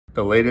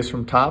The latest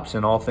from Topps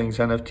and all things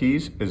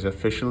NFTs is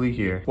officially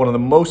here. One of the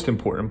most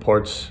important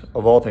parts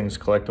of all things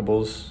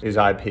collectibles is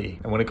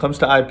IP. And when it comes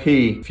to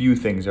IP, few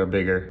things are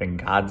bigger than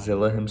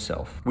Godzilla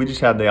himself. We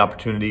just had the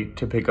opportunity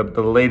to pick up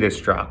the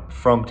latest drop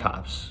from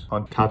Topps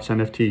on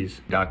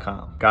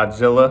ToppsNFTs.com.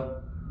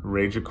 Godzilla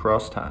Rage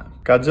Across Time.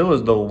 Godzilla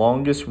is the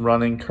longest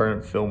running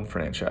current film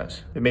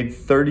franchise. They made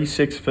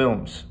 36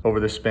 films over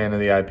the span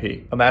of the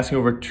IP, amassing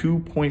over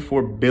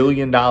 $2.4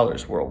 billion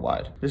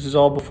worldwide. This is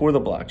all before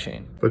the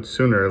blockchain. But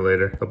sooner or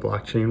later, the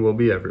blockchain will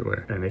be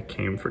everywhere, and it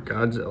came for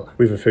Godzilla.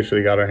 We've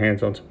officially got our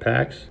hands on some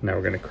packs. Now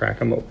we're gonna crack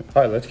them open.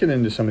 All right, let's get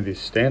into some of these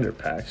standard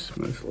packs.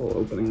 Nice little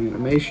opening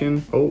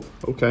animation. Oh,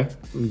 okay.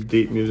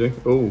 Deep music.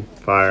 Oh,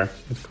 fire.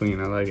 It's clean,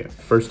 I like it.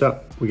 First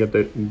up, we got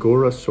the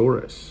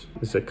Gorosaurus.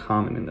 This is a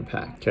common in the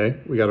pack, okay?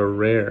 We got a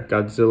rare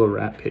Godzilla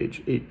Rat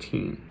Page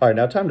 18. All right,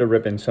 now time to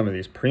rip in some of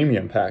these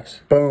premium packs.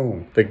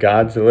 Boom, the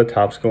Godzilla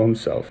Top Skull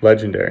himself,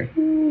 legendary.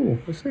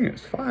 Ooh, this thing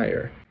is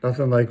fire.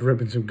 Nothing like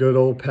ripping some good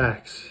old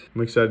packs.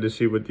 I'm excited to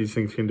see what these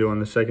things can do on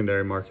the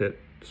secondary market,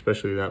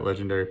 especially that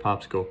legendary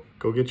Pop Skull.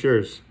 Go get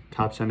yours,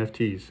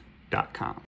 ToppsNFTs.com.